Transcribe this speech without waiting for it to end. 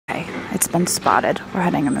It's been spotted. We're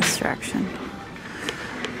heading in this direction.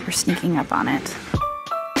 We're sneaking up on it.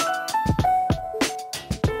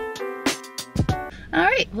 All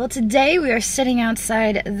right, well today we are sitting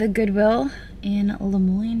outside the Goodwill in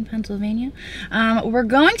Lemoyne, Pennsylvania. We're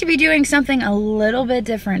going to be doing something a little bit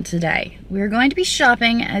different today. We're going to be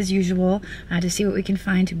shopping as usual to see what we can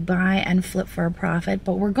find to buy and flip for a profit,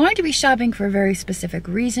 but we're going to be shopping for a very specific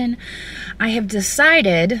reason. I have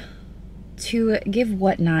decided to give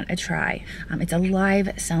Whatnot a try. It's a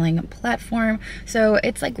live selling platform, so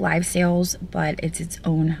it's like live sales, but it's its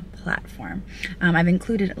own platform. I've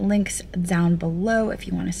included links down below if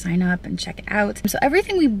you want to sign up and check it out. So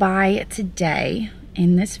everything we buy today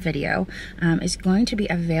in this video is going to be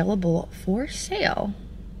available for sale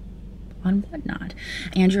on Whatnot.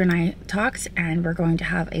 Andrew and I talked, and we're going to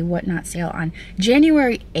have a Whatnot sale on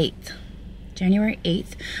January 8th. January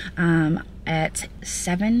 8th at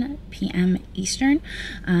 7 p.m. Eastern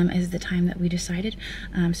is the time that we decided.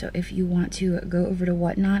 So if you want to go over to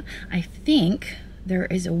Whatnot, I think there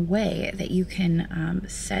is a way that you can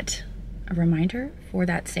set a reminder for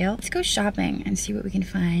that sale. Let's go shopping and see what we can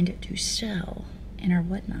find to sell in our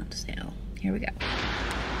Whatnot sale. Here we go.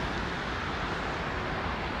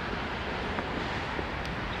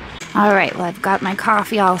 All right, well, I've got my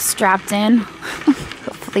coffee all strapped in.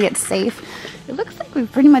 Hopefully it's safe. It looks like we've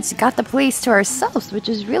pretty much got the place to ourselves, which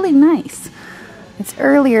is really nice. It's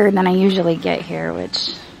earlier than I usually get here,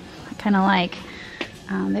 which I kind of like.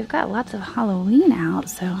 They've got lots of Halloween out,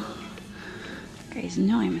 so you guys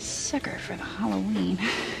know I'm a sucker for the Halloween.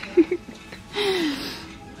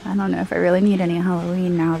 I don't know if I really need any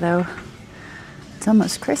Halloween now, though. It's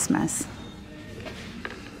almost Christmas.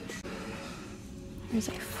 There's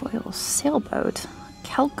a foil sailboat,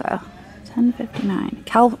 Kelka,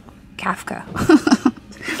 $10.59. Kafka.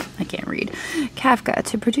 I can't read. Kafka,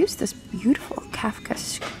 to produce this beautiful Kafka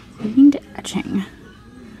screened etching.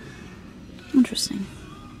 Interesting.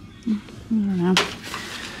 I don't know.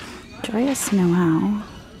 Joyous Noel.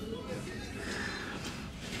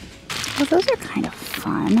 Well, those are kind of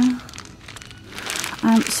fun.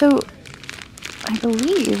 So I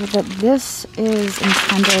believe that this is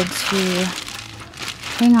intended to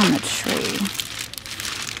hang on the tree.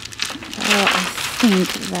 I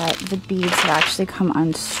think that the beads have actually come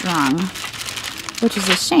unstrung, which is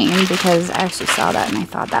a shame because I actually saw that and I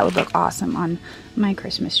thought that would look awesome on my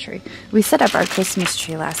Christmas tree. We set up our Christmas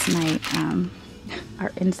tree last night,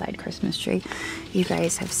 our inside Christmas tree. You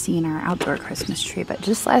guys have seen our outdoor Christmas tree, but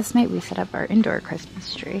just last night we set up our indoor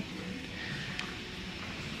Christmas tree.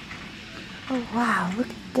 Oh wow, look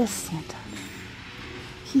at this Santa.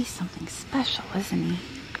 He's something special, isn't he?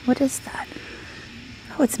 What is that?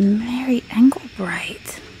 Oh, it's Mary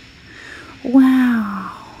Engelbright.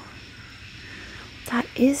 Wow. That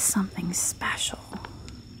is something special.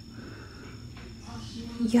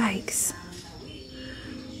 Yikes.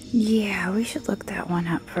 Yeah, we should look that one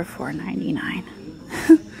up for $4.99.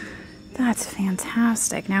 That's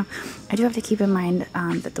fantastic. Now, I do have to keep in mind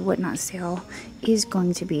that the Whatnot sale is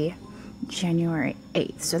going to be January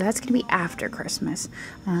 8th. So that's going to be after Christmas.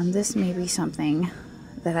 This may be something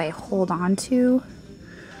that I hold on to.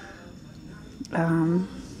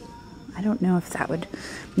 I don't know if that would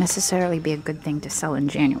necessarily be a good thing to sell in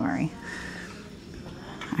January.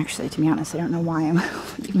 Actually, to be honest, I don't know why I'm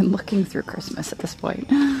even looking through Christmas at this point.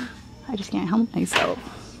 I just can't help myself.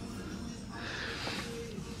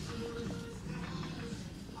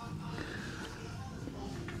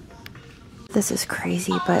 This is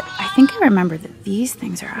crazy, but I think I remember that these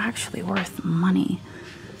things are actually worth money.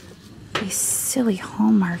 These silly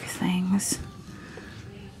Hallmark things.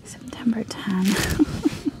 September 10.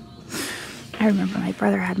 I remember my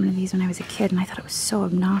brother had one of these when I was a kid, and I thought it was so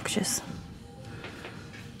obnoxious.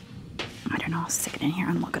 I don't know, I'll stick it in here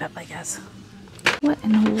and look it up, I guess. What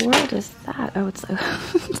in the world is that? Oh, it's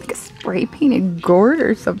like a spray painted gourd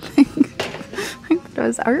or something. I thought it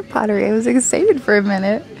was art pottery. I was excited for a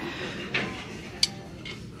minute.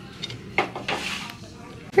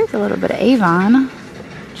 Here's a little bit of Avon.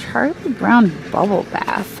 Charlie Brown bubble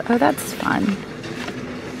bath. Oh, that's fun.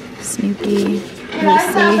 Snoopy,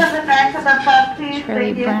 Lucy,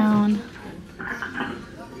 Charlie Brown.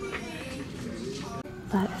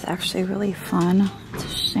 That is actually really fun. It's a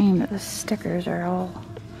shame that the stickers are all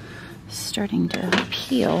starting to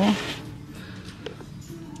peel.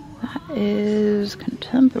 That is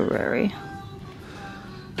contemporary.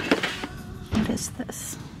 What is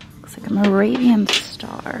this? Looks like a Moravian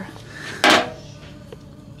star.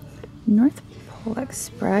 North Pole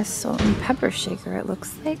Express salt and pepper shaker, it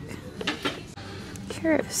looks like.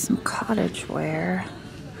 Here is some cottage wear.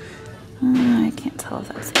 I can't tell if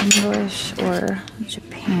that's English or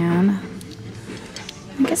Japan.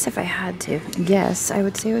 I guess if I had to guess, I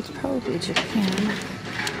would say it's probably Japan.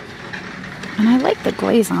 And I like the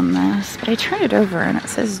glaze on this, but I turned it over and it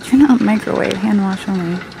says do not microwave, hand wash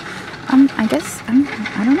only. I guess,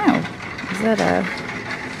 I don't know. Is that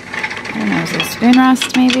I don't know, is it a spoon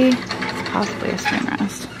rest maybe? It's possibly a spoon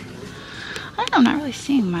rest. I don't know, I'm not really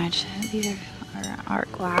seeing much. These are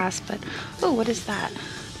art glass, but, oh, what is that?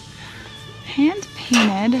 Hand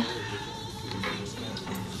painted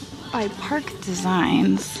by Park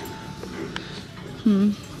Designs.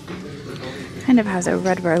 Kind of has a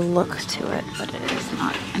redware look to it, but it is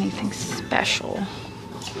not anything special.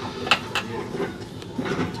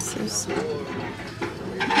 This is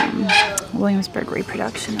Williamsburg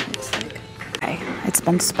reproduction, it looks like. Okay, it's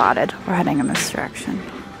been spotted. We're heading in this direction.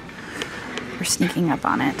 We're sneaking up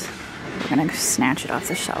on it. We're gonna snatch it off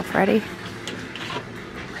the shelf. Ready?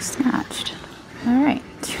 Snatched. All right,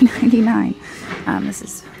 $2.99. This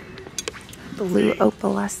is blue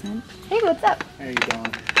opalescent. Hey, what's up? How you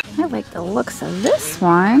doing? I like the looks of this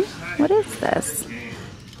one. What is this?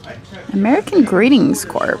 American Greetings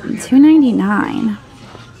Corp. $2.99.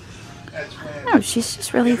 Oh, she's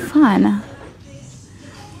just really fun.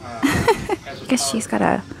 I guess she's got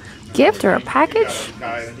a gift or a package.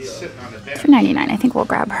 $2.99. I think we'll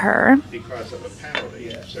grab her.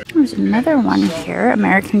 There's another one here.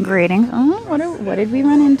 American Greetings. Oh, what did we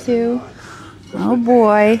run into? Oh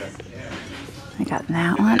boy. I got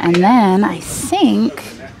that one. And then I think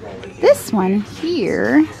this one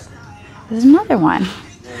here is another one.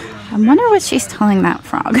 I wonder what she's telling that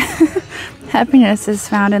frog. Happiness is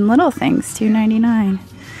found in little things. $2.99.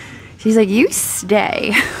 She's like, you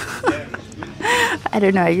stay. I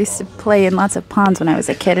don't know. I used to play in lots of ponds when I was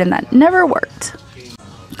a kid, and that never worked.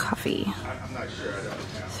 Coffee.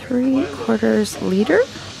 3/4 liter,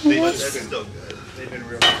 I guess.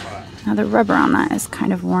 Now the rubber on that is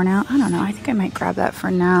kind of worn out. I don't know. I think I might grab that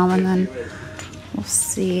for now, and then we'll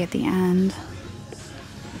see at the end.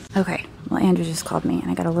 Okay. Well, Andrew just called me, and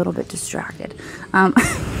I got a little bit distracted.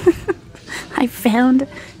 I found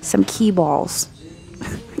some key balls.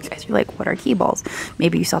 You guys are like, what are key balls?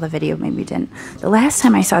 Maybe you saw the video, maybe you didn't. The last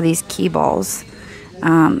time I saw these key balls,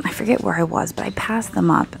 I forget where I was, but I passed them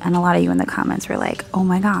up, and a lot of you in the comments were like, oh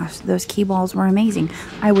my gosh, those key balls were amazing.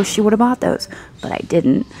 I wish you would have bought those, but I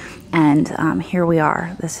didn't. And here we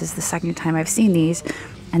are. This is the second time I've seen these,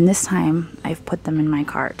 and this time I've put them in my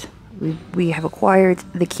cart. We have acquired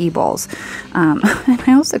the key balls. And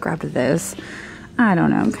I also grabbed this. I don't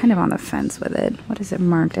know, I'm kind of on the fence with it. What is it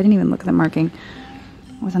marked? I didn't even look at the marking.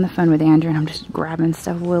 I was on the phone with Andrew and I'm just grabbing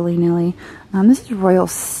stuff willy-nilly. This is Royal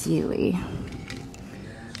Sealy.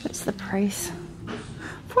 What's the price?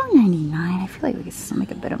 $4.99. I feel like we could still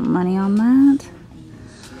make a bit of money on that.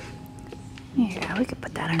 Yeah, we could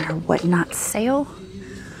put that on our whatnot sale.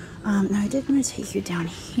 Now I did want to take you down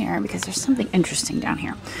here because there's something interesting down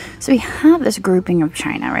here. So we have this grouping of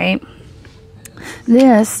china, right?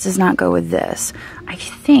 This does not go with this. I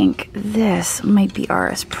think this might be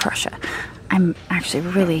RS Prussia. I'm actually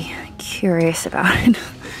really curious about it.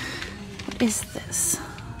 What is this?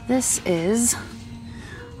 This is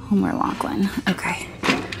Homer Laughlin. Okay.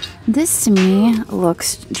 This to me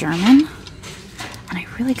looks German. And I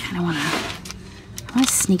really kind of want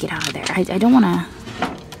to sneak it out of there. I don't want to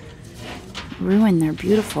ruin their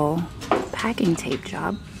beautiful packing tape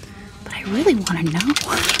job. But I really want to know.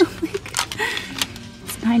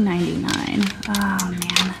 It's $9.99. Oh,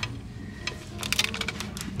 man.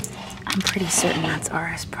 I'm pretty certain that's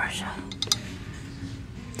RS Prussia.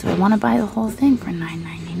 Do I want to buy the whole thing for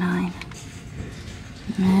 $9.99?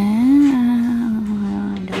 I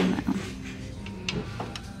don't know.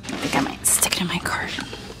 I think I might stick it in my cart.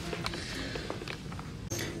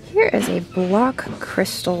 Here is a block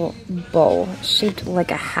crystal bowl shaped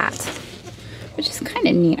like a hat, which is kind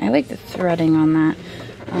of neat. I like the threading on that.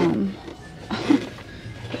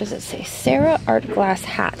 What does it say? Sarah Art Glass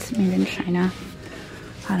Hat, made in China.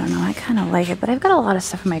 I don't know, I kind of like it, but I've got a lot of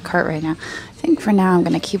stuff in my cart right now. I think for now I'm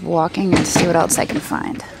going to keep walking and see what else I can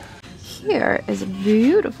find. Here is a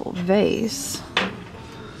beautiful vase. I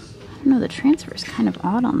don't know, the transfer is kind of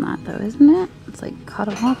odd on that though, isn't it? It's like cut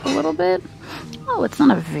off a little bit. Oh, it's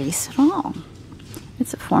not a vase at all.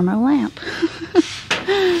 It's a former lamp.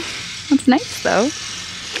 That's nice though.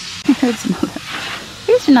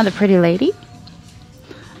 Here's another pretty lady.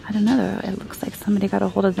 I don't know though, it looks like somebody got a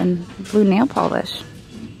hold of the blue nail polish.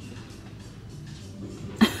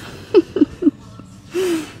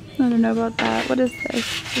 I don't know about that. What is this?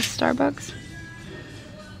 This Starbucks?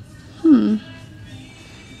 I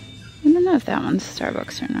don't know if that one's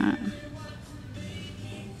Starbucks or not.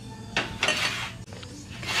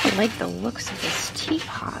 really like the looks of this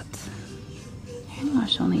teapot. Hand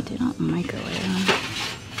wash only, do not microwave them.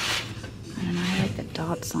 I don't know, I like the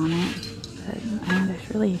dots on it, but I know there's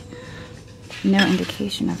really no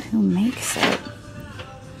indication of who makes it.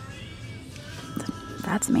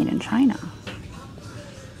 That's made in China.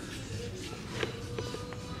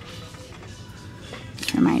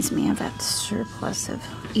 This reminds me of that surplus of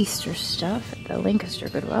Easter stuff at the Lancaster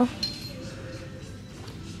Goodwill.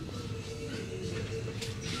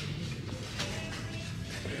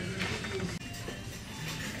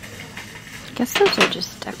 I guess those are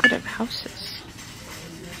just decorative houses.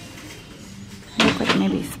 They look like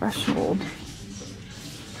maybe threshold.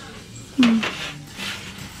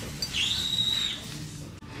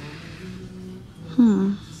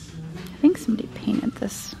 I think somebody painted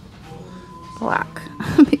this black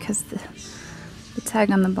because the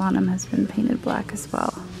tag on the bottom has been painted black as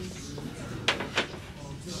well.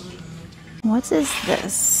 What is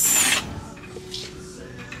this?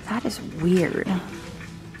 That is weird.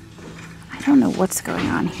 I don't know what's going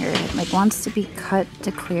on here. It like wants to be cut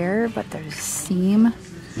to clear, but there's a seam,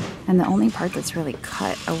 and the only part that's really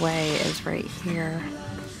cut away is right here.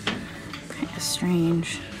 Kind of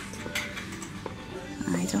strange.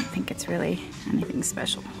 I don't think it's really anything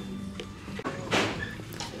special.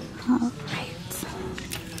 All right.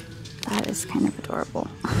 That is kind of adorable.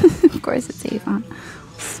 Of course it's Avon.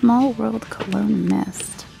 Small World Cologne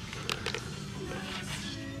Mist.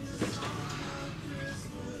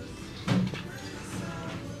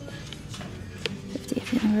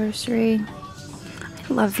 Anniversary.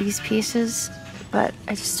 I love these pieces, but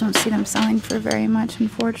I just don't see them selling for very much,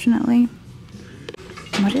 unfortunately.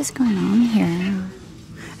 What is going on here?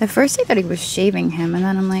 At first I thought he was shaving him, and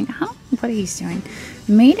then I'm like, what he's doing?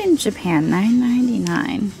 Made in Japan,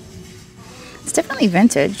 $9.99. It's definitely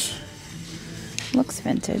vintage. Looks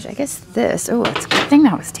vintage. I guess this, oh, it's a good thing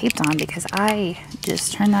that was taped on, because I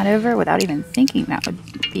just turned that over without even thinking that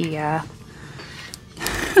would be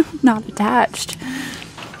not attached.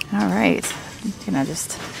 All right, I'm gonna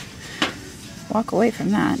just walk away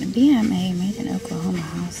from that. BMA made in Oklahoma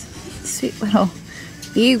house. Sweet little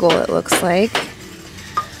beagle, it looks like.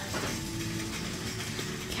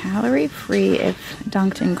 Calorie free if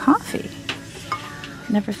dunked in coffee.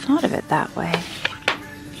 Never thought of it that way.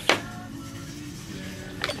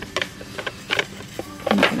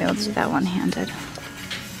 I'm not gonna be able to do that one-handed.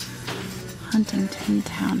 Huntington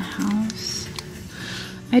Townhouse.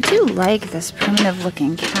 I do like this primitive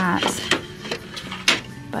looking cat,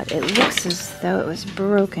 but it looks as though it was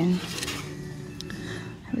broken.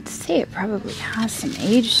 I would say it probably has some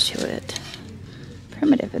age to it.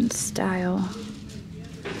 Primitive in style.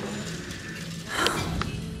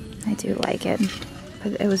 I do like it,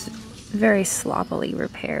 but it was very sloppily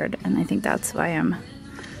repaired, and I think that's why I'm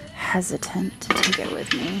hesitant to take it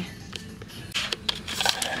with me.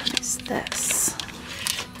 What is this?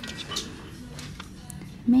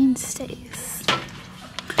 Mainstays.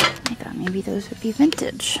 I thought maybe those would be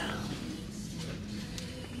vintage.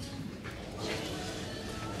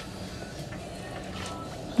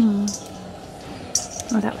 Oh,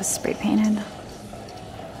 that was spray painted.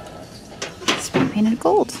 Spray painted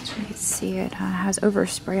gold. You can see it has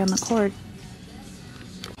overspray on the cord.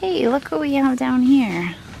 Hey, look what we have down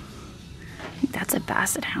here. I think that's a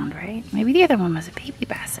basset hound, right? Maybe the other one was a baby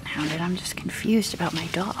basset hound, and I'm just confused about my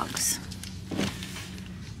dogs.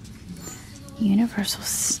 Universal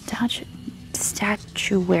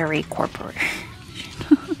Statuary Corporation.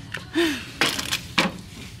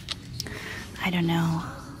 I don't know.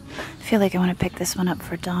 I feel like I want to pick this one up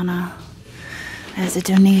for Donna as a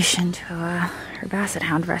donation to her basset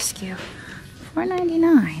hound rescue.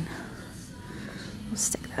 $4.99. We'll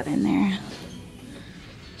stick that in there.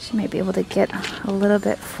 She might be able to get a little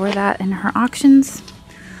bit for that in her auctions.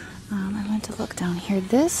 I went to look down here.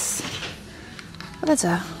 This, oh, that's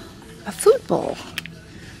a food bowl.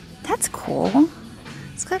 That's cool.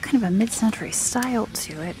 It's got kind of a mid-century style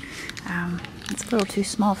to it. It's a little too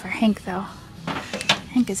small for Hank, though.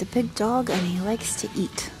 Hank is a big dog and he likes to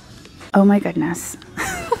eat. Oh my goodness.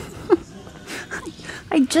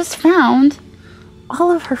 I just found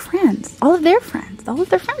all of her friends, all of their friends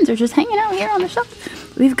are just hanging out here on the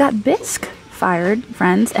shelf. We've got bisque fired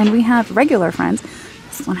friends and we have regular friends.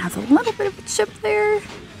 This one has a little bit of a chip there.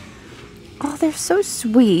 Oh, they're so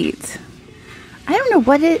sweet. I don't know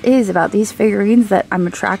what it is about these figurines that I'm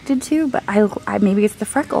attracted to, but I maybe it's the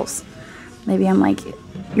freckles. Maybe I'm like,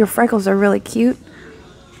 your freckles are really cute,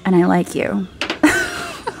 and I like you.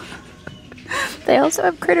 They also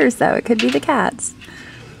have critters, though. It could be the cats.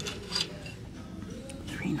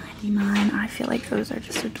 $3.99. I feel like those are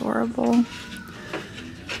just adorable.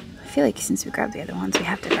 I feel like since we grabbed the other ones, we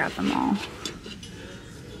have to grab them all.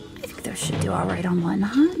 I think those should do all right on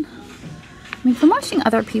Whatnot. I mean, from watching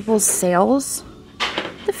other people's sales,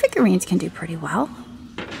 the figurines can do pretty well.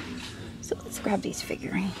 So let's grab these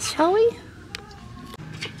figurines, shall we?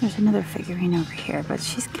 There's another figurine over here, but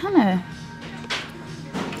she's kind of,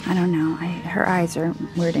 I don't know. Her eyes are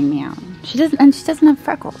weirding me out. She doesn't have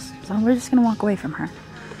freckles, so we're just gonna walk away from her.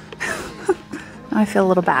 I feel a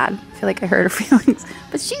little bad. I feel like I hurt her feelings,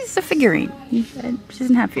 but she's a figurine. She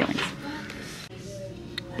doesn't have feelings.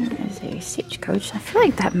 There is a stagecoach. I feel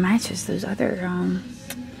like that matches those other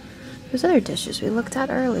dishes we looked at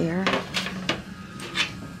earlier.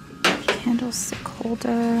 Candlestick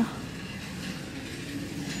holder.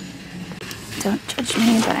 Don't judge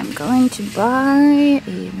me, but I'm going to buy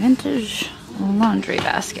a vintage laundry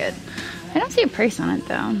basket. I don't see a price on it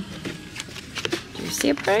though. Do you see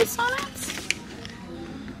a price on it?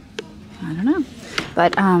 I don't know.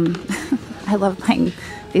 But I love buying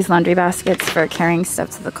these laundry baskets for carrying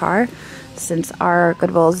stuff to the car, since our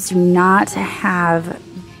Goodwills do not have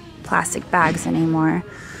plastic bags anymore.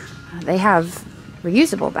 They have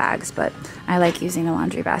reusable bags, but I like using the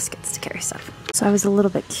laundry baskets to carry stuff. So I was a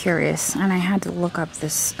little bit curious, and I had to look up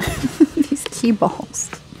this these key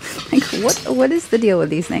balls. Like, what is the deal with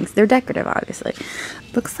these things? They're decorative, obviously.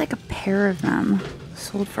 Looks like a pair of them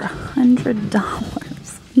sold for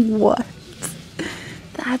 $100. What?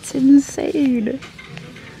 That's insane.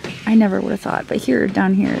 I never would have thought, but here,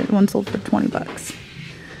 down here, one sold for 20 bucks.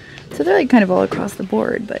 So they're like kind of all across the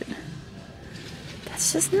board, but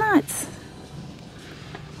that's just nuts.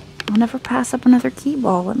 I'll never pass up another key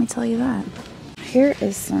ball, let me tell you that. Here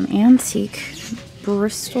is some antique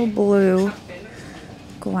Bristol blue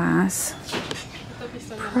glass.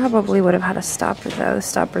 Probably would have had a stopper though. The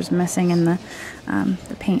stopper's missing and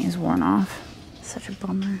the paint is worn off. Such a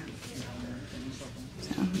bummer.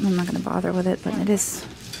 So I'm not going to bother with it, but it is.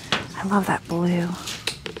 I love that blue.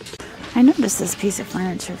 I noticed this piece of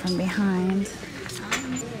furniture from behind.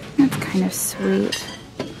 That's kind of sweet.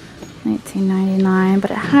 $19.99,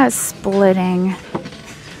 but it has splitting.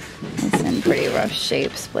 It's in pretty rough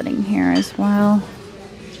shape, splitting here as well.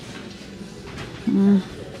 Yeah,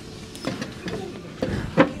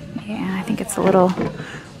 I think it's a little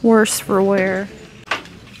worse for wear.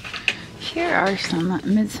 Here are some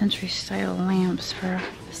mid-century style lamps for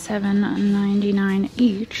 $7.99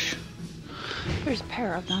 each. There's a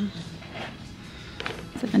pair of them.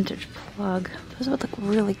 It's a vintage plug. Those would look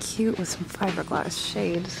really cute with some fiberglass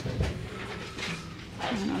shades.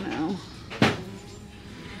 I don't know.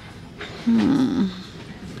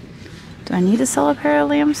 Do I need to sell a pair of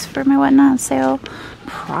lamps for my Whatnot sale?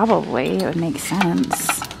 Probably. It would make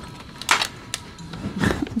sense.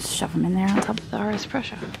 Just shove them in there on top of the RS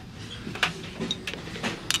pressure.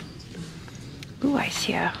 Ooh, I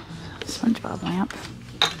see a SpongeBob lamp.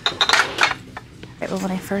 Right, well,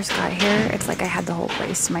 when I first got here, it's like I had the whole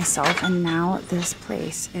place to myself, and now this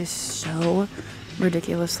place is so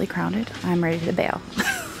ridiculously crowded. I'm ready to bail.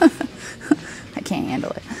 I can't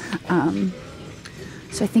handle it.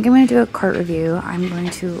 So I think I'm going to do a cart review. I'm going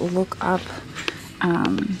to look up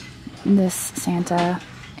this Santa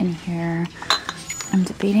in here. I'm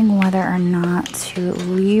debating whether or not to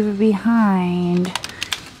leave behind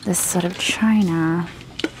this set of china.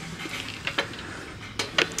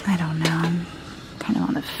 I don't know. I'm kind of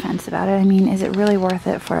on the fence about it. I mean, is it really worth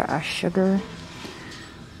it for a sugar?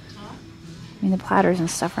 I mean, the platters and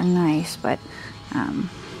stuff are nice, but I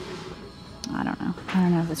don't know. I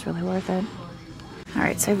don't know if it's really worth it.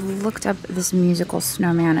 Alright, so I've looked up this musical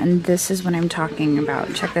snowman, and this is what I'm talking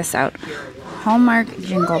about. Check this out. Hallmark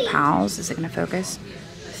Jingle Pals. Is it going to focus?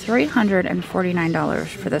 $349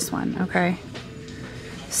 for this one, okay?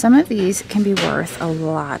 Some of these can be worth a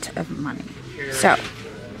lot of money. So,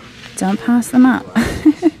 don't pass them up.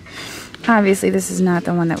 Obviously, this is not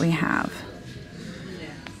the one that we have.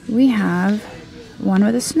 We have one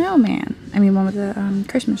with a snowman. I mean, one with a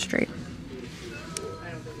Christmas tree.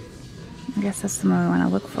 I guess that's the one we want to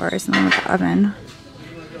look for, is the one with the oven.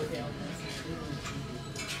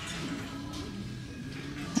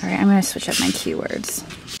 Alright, I'm going to switch up my keywords.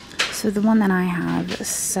 So the one that I have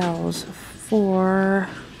sells for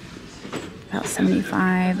about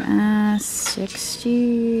 $75,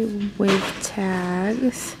 60 with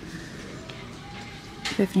tags,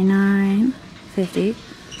 $59, 50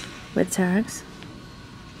 with tags.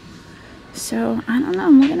 So, I don't know,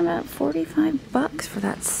 I'm looking at about 45 bucks for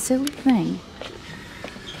that silly thing.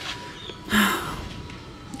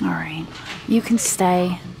 Alright, you can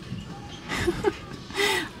stay.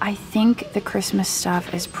 I think the Christmas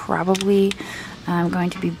stuff is probably going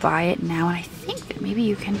to be buy it now, and I think that maybe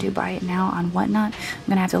you can do buy it now on Whatnot. I'm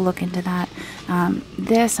gonna have to look into that.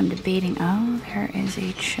 This I'm debating. Oh, there is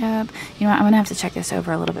a chip. You know what, I'm gonna have to check this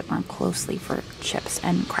over a little bit more closely for chips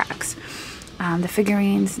and cracks. The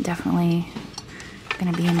figurines definitely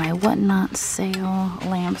gonna be in my Whatnot sale.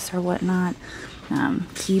 Lamps or whatnot.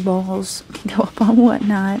 Key balls can go up on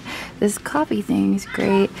Whatnot. This coffee thing is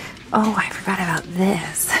great. Oh, I forgot about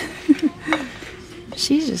this.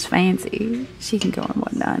 She's just fancy. She can go on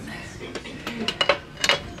Whatnot.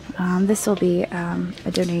 This will be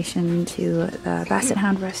a donation to the Basset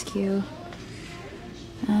Hound Rescue.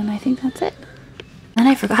 And I think that's it. And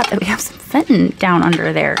I forgot that we have some Fenton down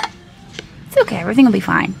under there. It's okay, everything will be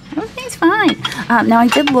fine. Everything's fine. Now I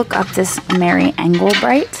did look up this Mary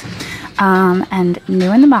Engelbreit. And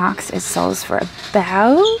new in the box, it sells for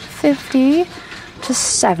about 50 to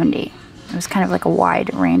 70. It was kind of like a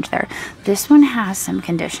wide range there. This one has some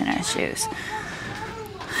condition issues.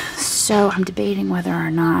 So I'm debating whether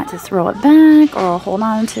or not to throw it back or hold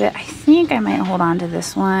on to it. I think I might hold on to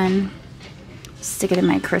this one. Stick it in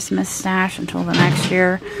my Christmas stash until the next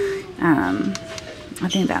year. I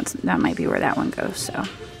think that might be where that one goes. So,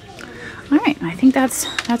 all right, I think that's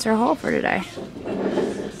our haul for today.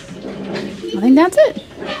 I think that's it.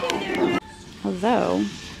 Although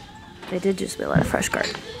they did just wheel out a fresh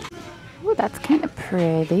cart. Oh, that's kind of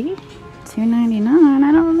pretty. $2.99.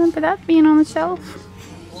 I don't remember that being on the shelf.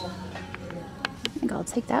 I think I'll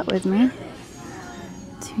take that with me.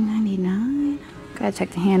 $2.99. Gotta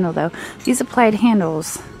check the handle though. These applied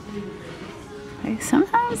handles,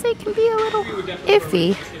 sometimes they can be a little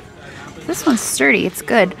iffy. This one's sturdy, it's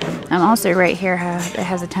good. Also right here, it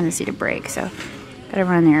has a tendency to break, so gotta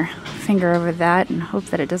run your finger over that and hope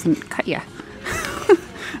that it doesn't cut you.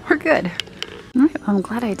 We're good. All right, well, I'm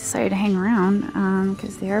glad I decided to hang around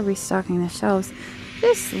because they are restocking the shelves.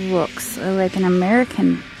 This looks like an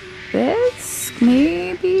American bisque,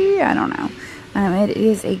 maybe? I don't know. It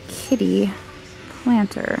is a kitty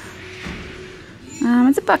planter. It's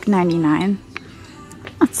 $1.99.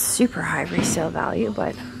 Not super high resale value,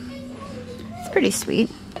 but it's pretty sweet.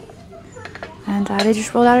 And they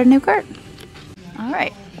just rolled out a new cart. All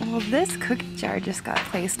right, well, this cookie jar just got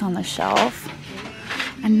placed on the shelf,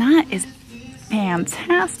 and that is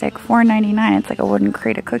fantastic. $4.99. It's like a wooden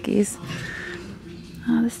crate of cookies.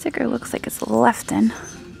 The sticker looks like it's Lefton.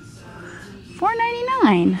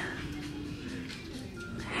 $4.99.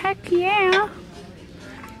 Heck yeah.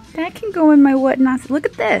 That can go in my Whatnot. Look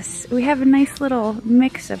at this. We have a nice little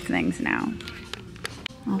mix of things now.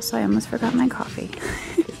 Also, I almost forgot my coffee.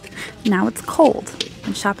 Now it's cold.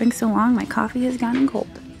 Been shopping so long, my coffee has gotten cold.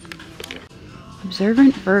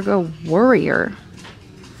 Observant Virgo Warrior.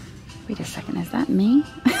 Wait a second, is that me?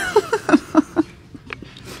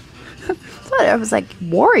 I was like,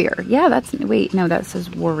 warrior. Yeah, that's, wait, no, that says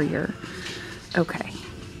warrior. Okay,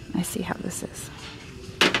 I see how this is.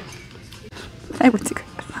 I went to,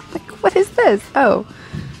 I'm like, what is this? Oh,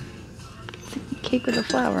 it's a cake with a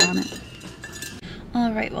flower on it.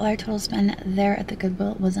 All right, well, our total spend there at the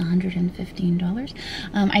Goodwill was $115.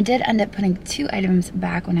 I did end up putting 2 items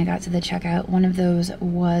back when I got to the checkout. One of those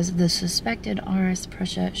was the suspected RS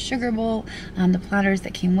Prussia sugar bowl. The platters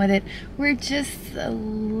that came with it were just a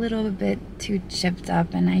little bit too chipped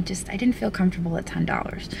up, and I didn't feel comfortable at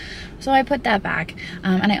 $10. So I put that back.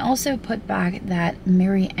 And I also put back that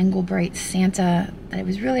Mary Engelbreit Santa that I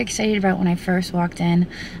was really excited about when I first walked in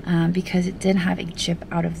because it did have a chip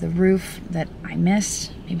out of the roof that I missed.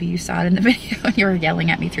 Maybe you saw it in the video and you were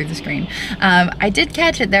yelling at me through the screen. I did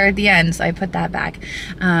catch it there at the end, so I put that back.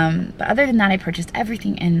 But other than that, I purchased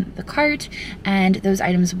everything in the cart, and those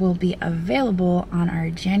items will be available on our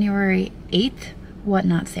January 8th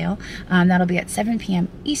Whatnot sale. That'll be at 7 p.m.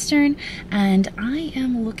 Eastern, and I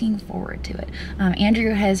am looking forward to it.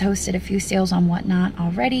 Andrew has hosted a few sales on Whatnot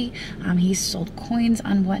already. He's sold coins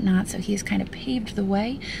on Whatnot, so he's kind of paved the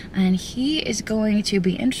way, and he is going to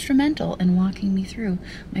be instrumental in walking me through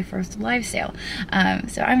my first live sale.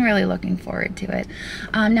 So I'm really looking forward to it.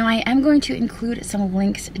 Now I am going to include some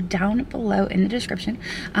links down below in the description.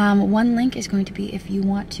 One link is going to be if you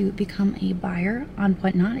want to become a buyer on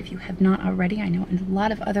Whatnot, if you have not already. I know a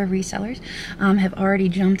lot of other resellers have already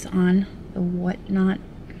jumped on the Whatnot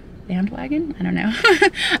bandwagon. I don't know.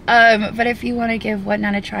 But if you want to give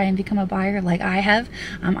Whatnot a try and become a buyer like I have,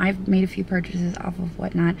 I've made a few purchases off of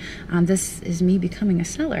Whatnot. This is me becoming a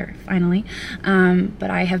seller finally, but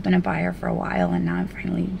I have been a buyer for a while, and now I'm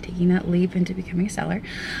finally taking that leap into becoming a seller.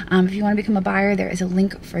 If you want to become a buyer, there is a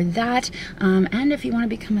link for that, and if you want to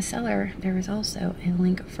become a seller, there is also a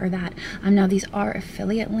link for that. Now these are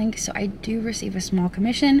affiliate links, so I do receive a small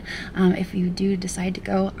commission if you do decide to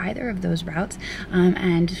go either of those routes,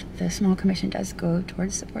 and the small commission does go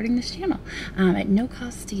towards supporting this channel at no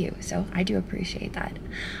cost to you, so I do appreciate that.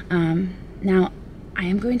 Now, I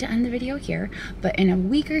am going to end the video here, but in a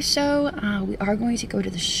week or so, we are going to go to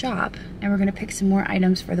the shop and we're going to pick some more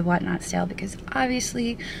items for the Whatnot sale, because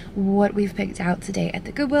obviously what we've picked out today at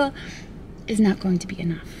the Goodwill is not going to be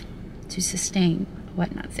enough to sustain a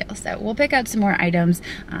Whatnot sale. So we'll pick out some more items,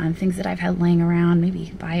 things that I've had laying around,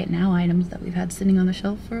 maybe buy it now items that we've had sitting on the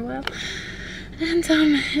shelf for a while, and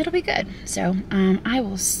it'll be good. So I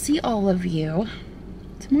will see all of you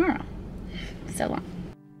tomorrow. So long.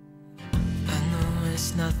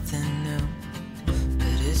 It's nothing new,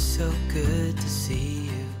 but it's so good to see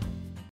you.